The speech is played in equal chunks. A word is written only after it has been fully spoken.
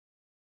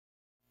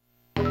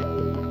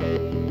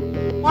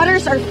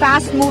waters are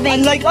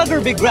fast-moving. Unlike other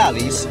big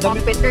rallies, A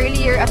bit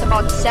earlier at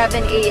about 7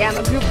 a.m.,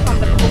 a group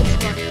from the Coast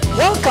Guard.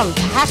 Welcome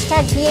to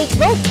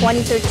 #PHVote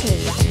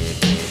 2013.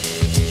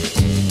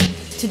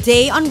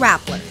 Today on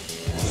Rappler.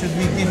 Should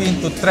we give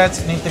in to threats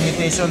and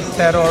intimidation,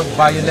 terror,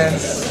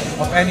 violence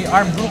of any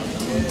armed group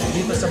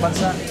dito sa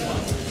bansa?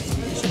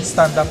 We should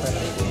stand up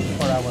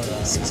for our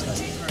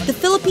citizens. The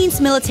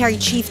Philippines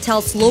military chief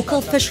tells local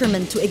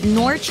fishermen to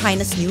ignore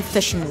China's new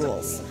fishing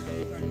rules.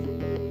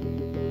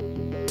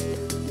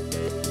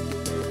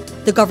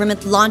 The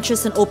government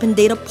launches an open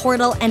data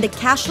portal and a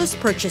cashless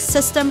purchase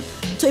system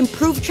to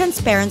improve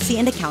transparency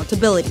and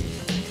accountability.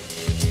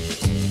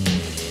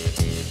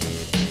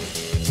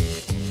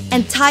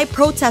 And Thai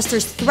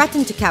protesters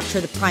threaten to capture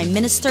the Prime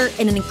Minister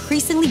in an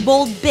increasingly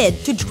bold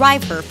bid to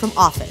drive her from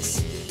office.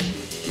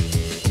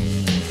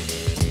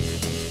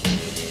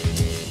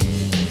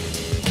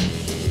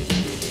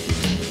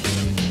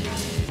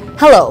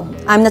 Hello,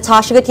 I'm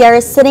Natasha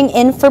Gutierrez sitting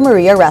in for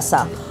Maria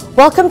Ressa.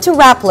 Welcome to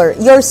Rappler,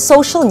 your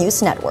social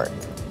news network.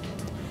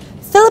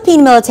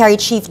 Philippine Military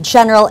Chief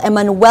General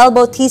Emmanuel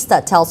Bautista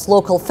tells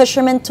local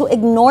fishermen to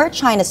ignore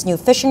China's new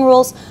fishing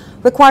rules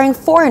requiring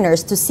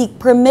foreigners to seek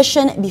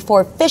permission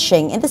before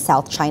fishing in the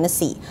South China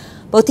Sea.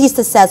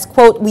 Bautista says,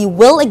 quote, "We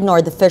will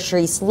ignore the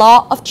fisheries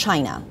law of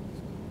China."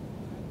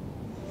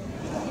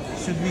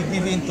 Should we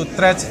give in to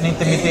threats and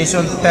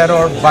intimidation,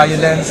 terror,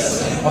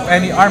 violence of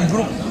any armed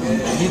group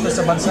dito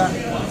sa bansa?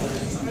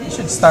 We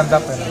should stand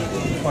up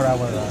for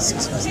our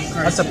citizens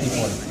as a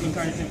people.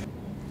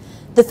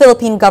 The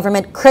Philippine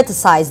government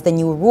criticized the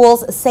new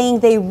rules, saying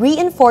they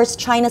reinforce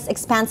China's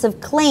expansive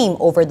claim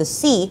over the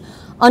sea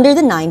under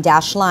the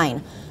 9-dash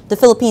line. The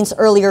Philippines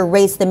earlier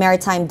raised the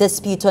maritime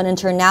dispute to an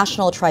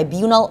international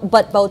tribunal,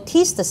 but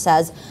Bautista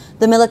says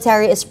the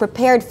military is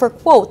prepared for,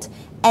 quote,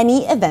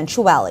 "any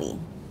eventuality."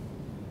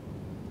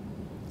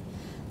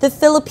 The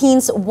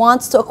Philippines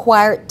wants to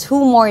acquire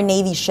 2 more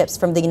Navy ships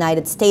from the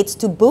United States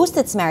to boost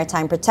its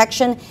maritime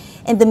protection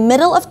in the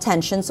middle of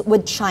tensions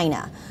with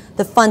China.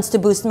 The funds to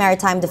boost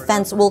maritime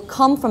defense will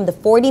come from the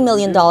 $40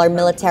 million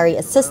military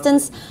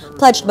assistance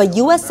pledged by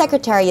U.S.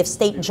 Secretary of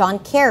State John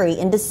Kerry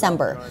in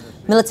December.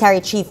 Military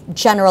Chief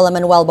General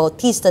Emmanuel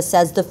Bautista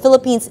says the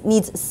Philippines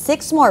needs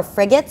 6 more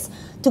frigates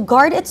to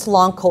guard its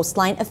long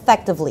coastline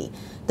effectively.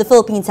 The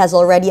Philippines has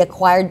already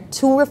acquired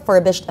 2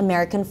 refurbished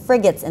American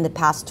frigates in the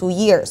past 2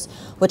 years,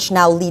 which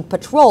now lead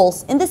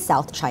patrols in the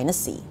South China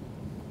Sea.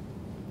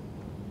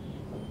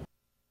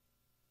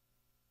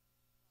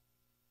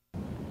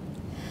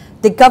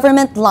 The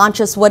government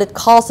launches what it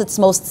calls its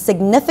most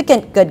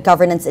significant good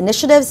governance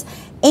initiatives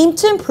aimed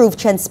to improve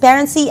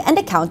transparency and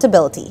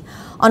accountability.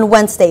 On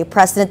Wednesday,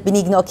 President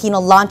Benigno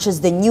Aquino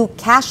launches the new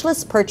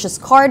cashless purchase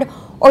card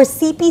or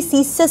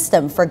CPC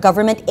system for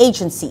government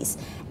agencies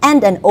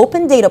and an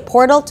open data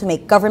portal to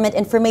make government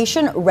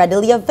information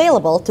readily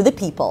available to the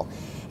people.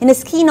 In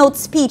his keynote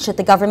speech at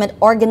the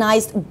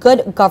government-organized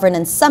Good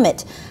Governance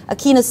Summit,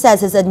 Aquino says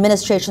his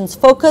administration's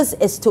focus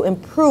is to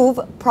improve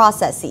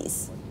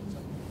processes.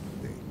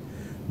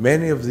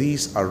 Many of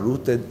these are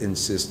rooted in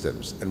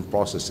systems and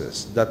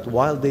processes that,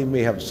 while they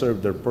may have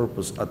served their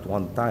purpose at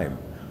one time,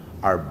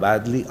 are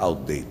badly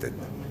outdated.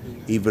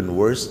 Even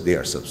worse, they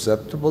are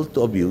susceptible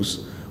to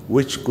abuse,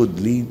 which could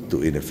lead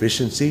to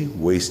inefficiency,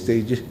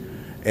 wastage,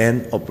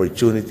 and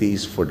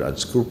opportunities for the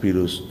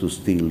unscrupulous to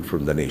steal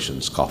from the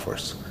nation's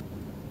coffers.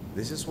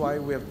 This is why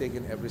we have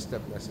taken every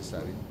step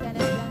necessary.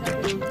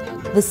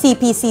 The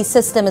CPC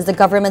system is the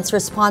government's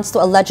response to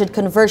alleged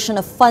conversion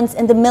of funds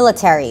in the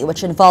military,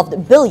 which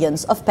involved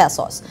billions of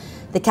pesos.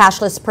 The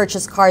cashless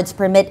purchase cards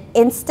permit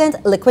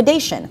instant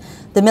liquidation.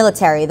 The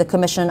military, the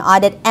Commission on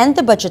Audit, and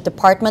the Budget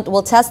Department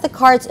will test the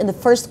cards in the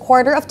first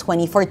quarter of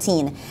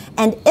 2014.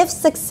 And if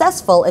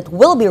successful, it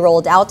will be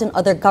rolled out in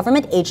other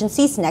government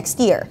agencies next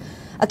year.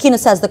 Aquino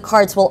says the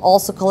cards will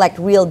also collect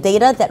real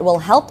data that will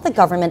help the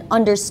government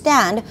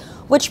understand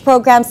which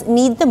programs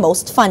need the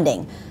most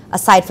funding.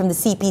 Aside from the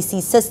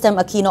CPC system,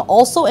 Aquino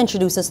also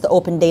introduces the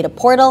Open Data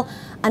Portal,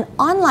 an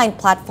online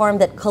platform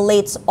that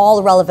collates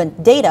all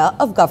relevant data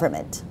of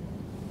government.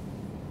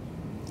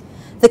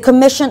 The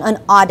Commission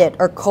on Audit,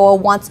 or COA,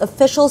 wants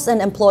officials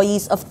and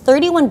employees of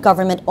 31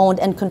 government-owned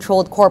and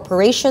controlled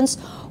corporations,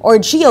 or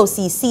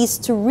GOCCs,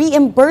 to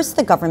reimburse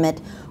the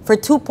government for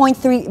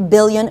 2.3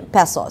 billion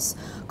pesos.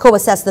 COA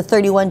says the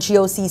 31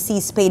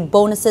 GOCCs paid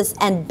bonuses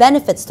and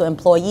benefits to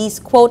employees,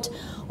 quote,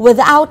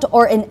 without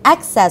or in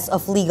excess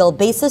of legal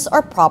basis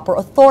or proper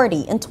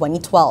authority in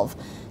 2012.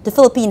 The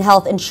Philippine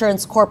Health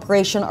Insurance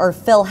Corporation, or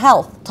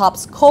PhilHealth,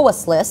 tops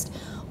COA's list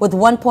with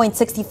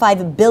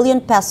 1.65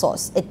 billion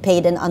pesos it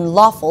paid in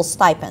unlawful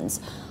stipends.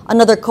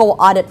 Another COA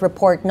audit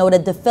report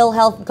noted the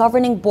PhilHealth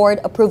Governing Board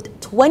approved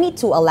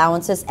 22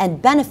 allowances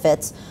and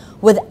benefits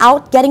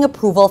without getting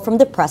approval from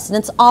the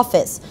President's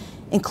office.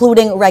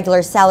 Including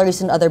regular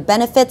salaries and other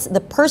benefits, the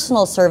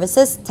personal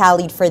services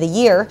tallied for the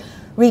year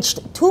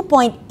reached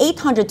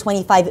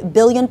 2.825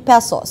 billion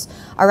pesos,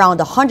 around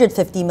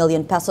 150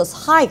 million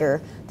pesos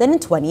higher than in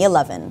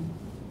 2011.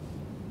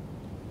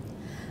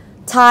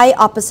 Thai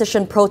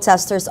opposition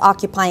protesters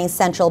occupying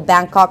central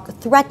Bangkok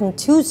threatened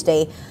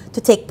Tuesday to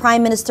take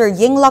Prime Minister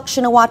Yingluck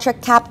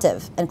Shinawatra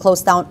captive and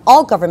close down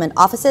all government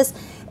offices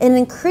in an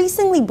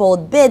increasingly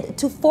bold bid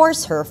to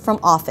force her from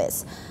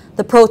office.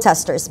 The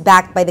protesters,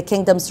 backed by the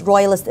kingdom's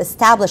royalist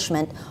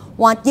establishment,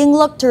 want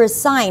Yingluck to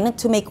resign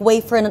to make way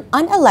for an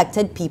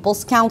unelected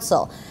People's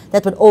Council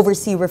that would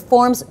oversee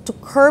reforms to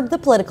curb the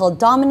political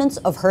dominance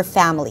of her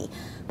family.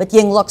 But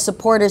Yingluck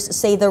supporters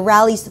say the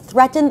rallies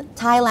threaten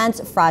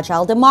Thailand's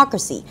fragile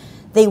democracy.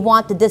 They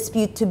want the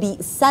dispute to be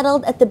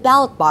settled at the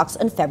ballot box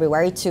on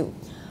February 2.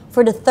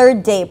 For the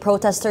third day,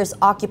 protesters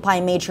occupy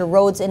major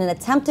roads in an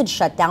attempted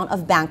shutdown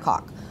of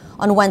Bangkok.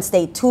 On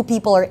Wednesday, 2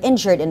 people are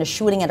injured in a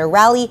shooting at a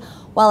rally,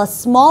 while a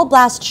small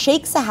blast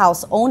shakes a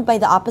house owned by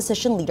the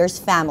opposition leader's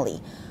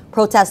family.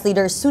 Protest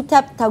leader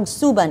Sutep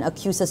Tagsuban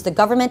accuses the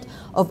government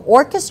of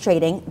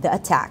orchestrating the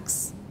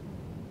attacks.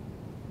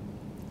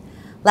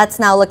 Let's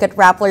now look at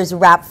Rappler's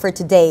Wrap for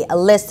today, a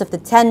list of the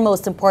 10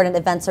 most important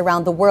events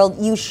around the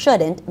world you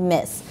shouldn't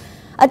miss.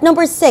 At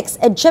number 6,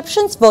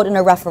 Egyptians vote in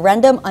a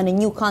referendum on a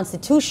new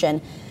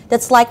constitution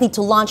that's likely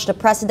to launch the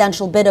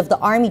presidential bid of the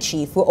army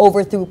chief who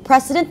overthrew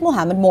President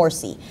Mohamed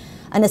Morsi.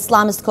 An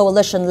Islamist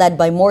coalition led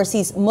by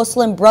Morsi's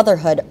Muslim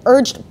Brotherhood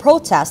urged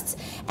protests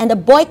and a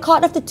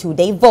boycott of the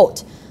 2-day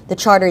vote. The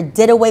charter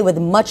did away with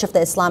much of the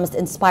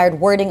Islamist-inspired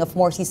wording of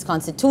Morsi's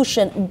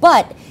constitution,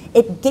 but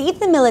it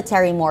gave the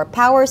military more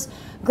powers,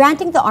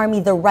 granting the army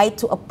the right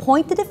to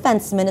appoint the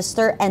defense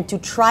minister and to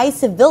try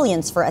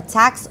civilians for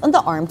attacks on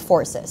the armed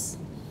forces.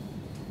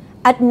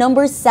 At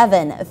number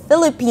 7,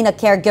 Filipina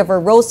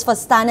caregiver Rose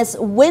Fastanes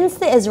wins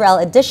the Israel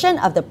edition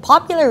of the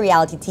popular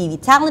reality TV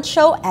talent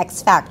show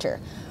X Factor.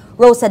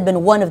 Rose had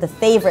been one of the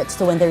favorites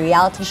to win the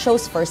reality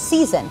show's first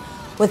season,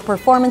 with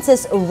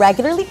performances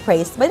regularly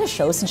praised by the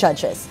show's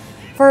judges.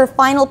 For her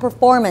final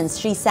performance,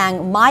 she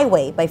sang My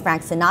Way by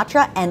Frank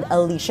Sinatra and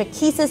Alicia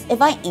Keys'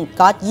 If I Ain't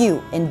Got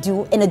You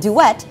in a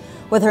duet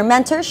with her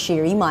mentor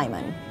Shiri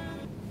Maiman.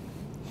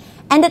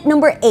 And at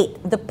number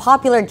 8, the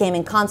popular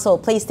gaming console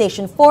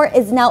PlayStation 4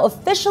 is now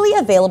officially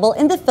available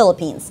in the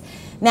Philippines.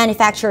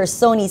 Manufacturer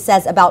Sony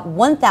says about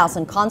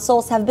 1,000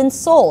 consoles have been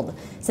sold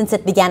since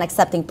it began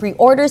accepting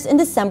pre-orders in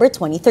December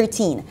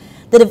 2013.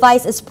 The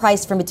device is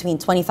priced from between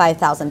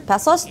 25,000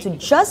 pesos to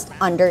just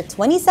under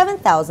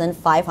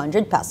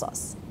 27,500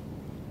 pesos.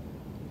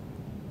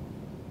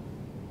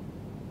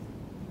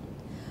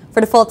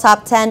 For the full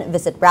top 10,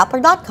 visit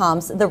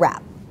Rappler.com's The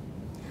Wrap.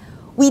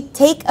 We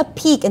take a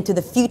peek into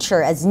the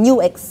future as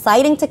new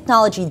exciting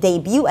technology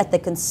debut at the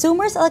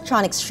Consumer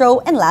Electronics Show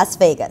in Las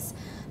Vegas.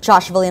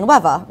 Josh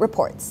Villanueva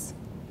reports.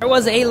 There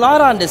was a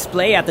lot on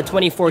display at the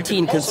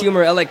 2014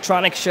 Consumer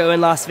Electronics Show in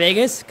Las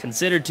Vegas,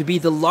 considered to be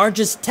the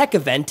largest tech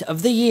event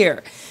of the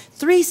year.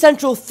 3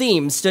 central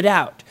themes stood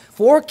out.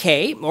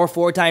 4K, or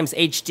 4x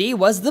HD,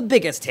 was the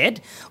biggest hit.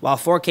 While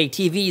 4K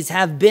TVs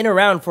have been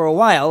around for a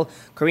while,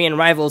 Korean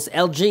rivals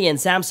LG and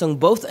Samsung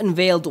both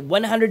unveiled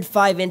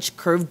 105-inch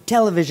curved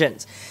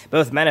televisions.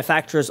 Both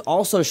manufacturers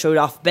also showed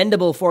off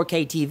bendable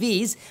 4K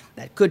TVs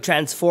that could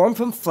transform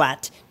from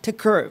flat to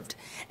curved.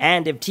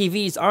 And if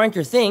TVs aren't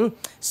your thing,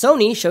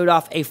 Sony showed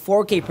off a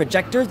 4K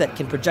projector that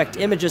can project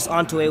images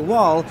onto a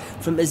wall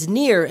from as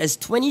near as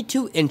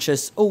 22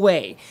 inches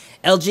away.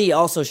 LG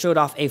also showed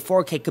off a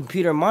 4K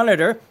computer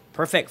monitor,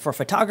 perfect for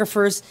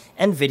photographers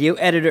and video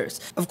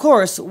editors. Of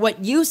course,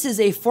 what use is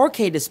a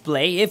 4K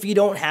display if you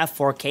don't have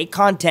 4K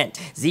content?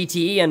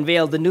 ZTE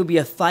unveiled the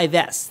Nubia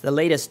 5S, the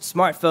latest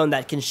smartphone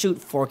that can shoot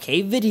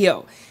 4K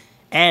video.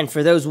 And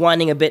for those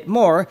wanting a bit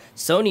more,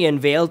 Sony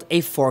unveiled a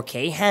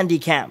 4K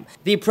Handycam.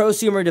 The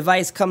prosumer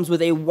device comes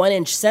with a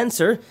 1-inch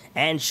sensor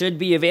and should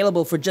be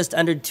available for just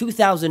under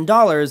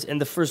 $2,000 in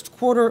the first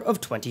quarter of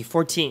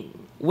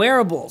 2014.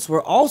 Wearables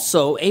were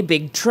also a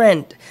big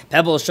trend.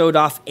 Pebble showed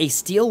off a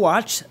steel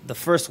watch, the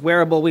first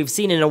wearable we've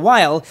seen in a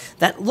while,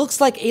 that looks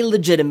like a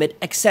legitimate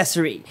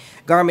accessory.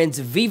 Garmin's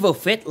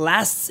VivoFit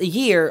lasts a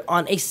year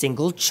on a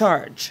single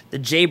charge. The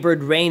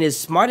Jaybird Rain is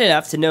smart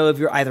enough to know if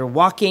you're either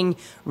walking,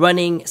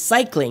 running,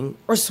 cycling,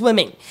 or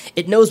swimming.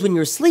 It knows when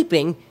you're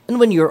sleeping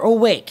and when you're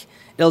awake.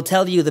 It'll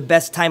tell you the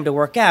best time to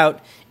work out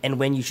and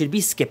when you should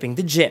be skipping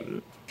the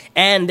gym.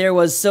 And there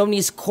was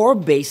Sony's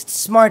Core-based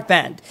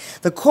smartband.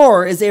 The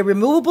Core is a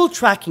removable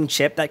tracking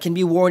chip that can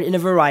be worn in a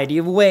variety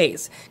of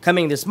ways.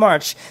 Coming this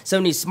March,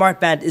 Sony's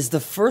smartband is the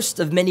first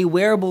of many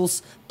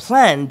wearables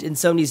planned in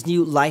Sony's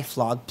new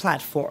LifeLog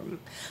platform.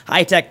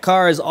 High-tech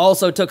cars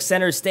also took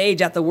center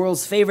stage at the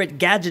world's favorite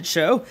gadget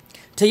show.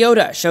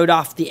 Toyota showed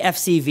off the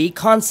FCV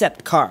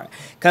concept car.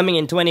 Coming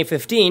in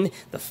 2015,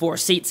 the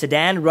 4-seat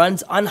sedan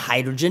runs on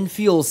hydrogen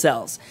fuel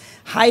cells.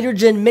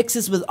 Hydrogen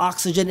mixes with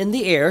oxygen in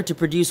the air to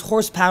produce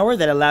horsepower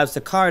that allows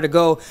the car to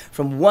go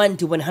from 1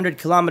 to 100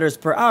 kilometers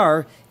per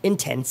hour in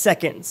 10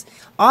 seconds.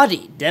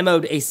 Audi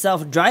demoed a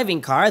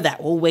self-driving car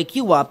that will wake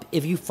you up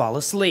if you fall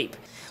asleep.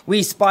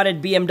 We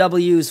spotted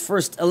BMW's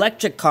first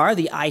electric car,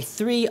 the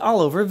i3, all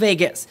over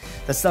Vegas.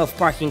 The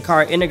self-parking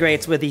car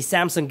integrates with the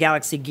Samsung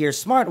Galaxy Gear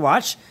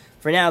smartwatch.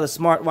 For now, the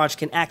smartwatch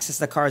can access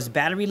the car's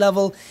battery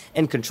level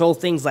and control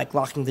things like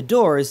locking the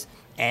doors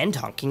and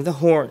honking the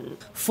horn.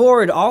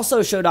 Ford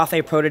also showed off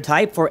a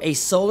prototype for a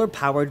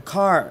solar-powered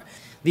car.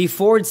 The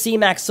Ford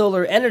C-Max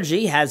Solar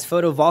Energy has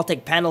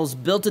photovoltaic panels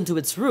built into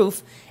its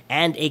roof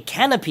and a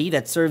canopy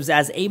that serves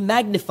as a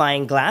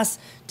magnifying glass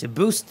to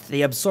boost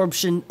the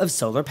absorption of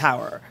solar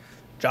power.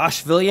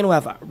 Josh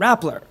Villanueva,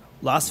 Rappler,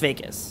 Las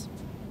Vegas.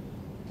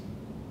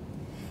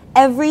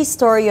 Every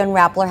story on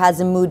Rappler has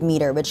a mood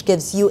meter, which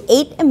gives you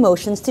 8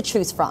 emotions to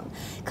choose from.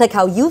 Click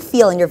how you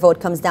feel and your vote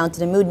comes down to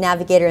the mood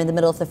navigator in the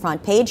middle of the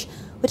front page,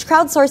 which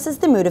crowdsources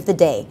the mood of the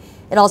day.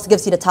 It also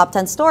gives you the top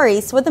 10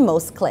 stories with the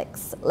most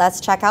clicks.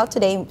 Let's check out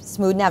today's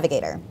mood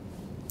navigator.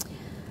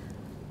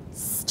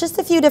 Just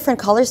a few different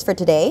colors for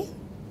today.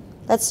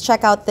 Let's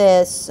check out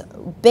this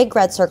big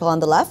red circle on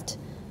the left.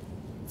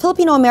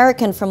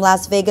 Filipino-American from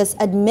Las Vegas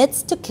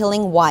admits to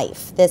killing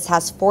wife. This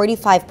has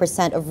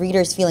 45% of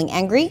readers feeling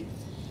angry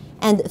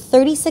and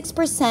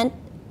 36%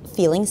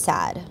 feeling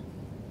sad.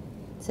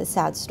 It's a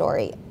sad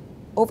story.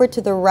 Over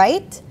to the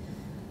right,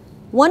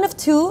 one of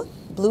 2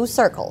 blue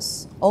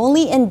circles.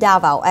 Only in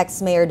Davao,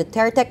 ex-Mayor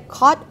Duterte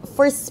caught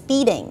for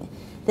speeding.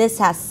 This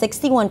has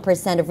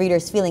 61% of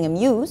readers feeling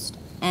amused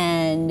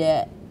and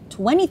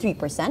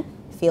 23%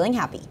 feeling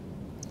happy.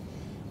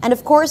 And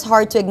of course,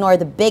 hard to ignore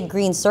the big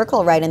green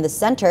circle right in the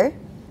center.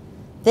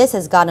 This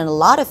has gotten a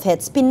lot of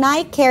hits.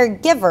 Pinay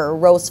caregiver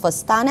Rose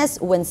Fostanes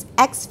wins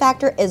X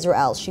Factor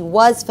Israel. She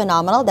was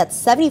phenomenal. That's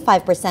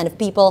 75% of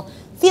people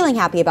feeling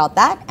happy about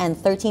that and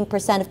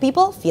 13% of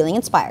people feeling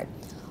inspired.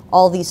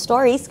 All these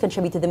stories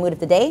contribute to the mood of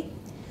the day.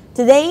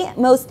 Today,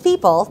 most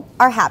people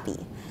are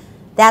happy.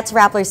 That's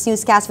Rappler's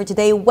newscast for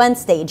today,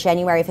 Wednesday,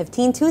 January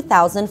 15,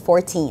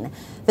 2014.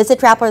 Visit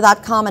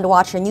Rappler.com and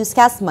watch our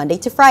newscast Monday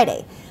to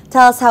Friday.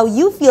 Tell us how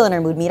you feel in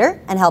our mood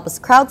meter and help us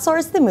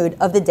crowdsource the mood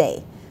of the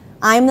day.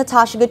 I'm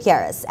Natasha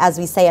Gutierrez. As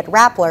we say at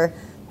Rappler,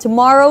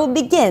 tomorrow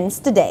begins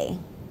today.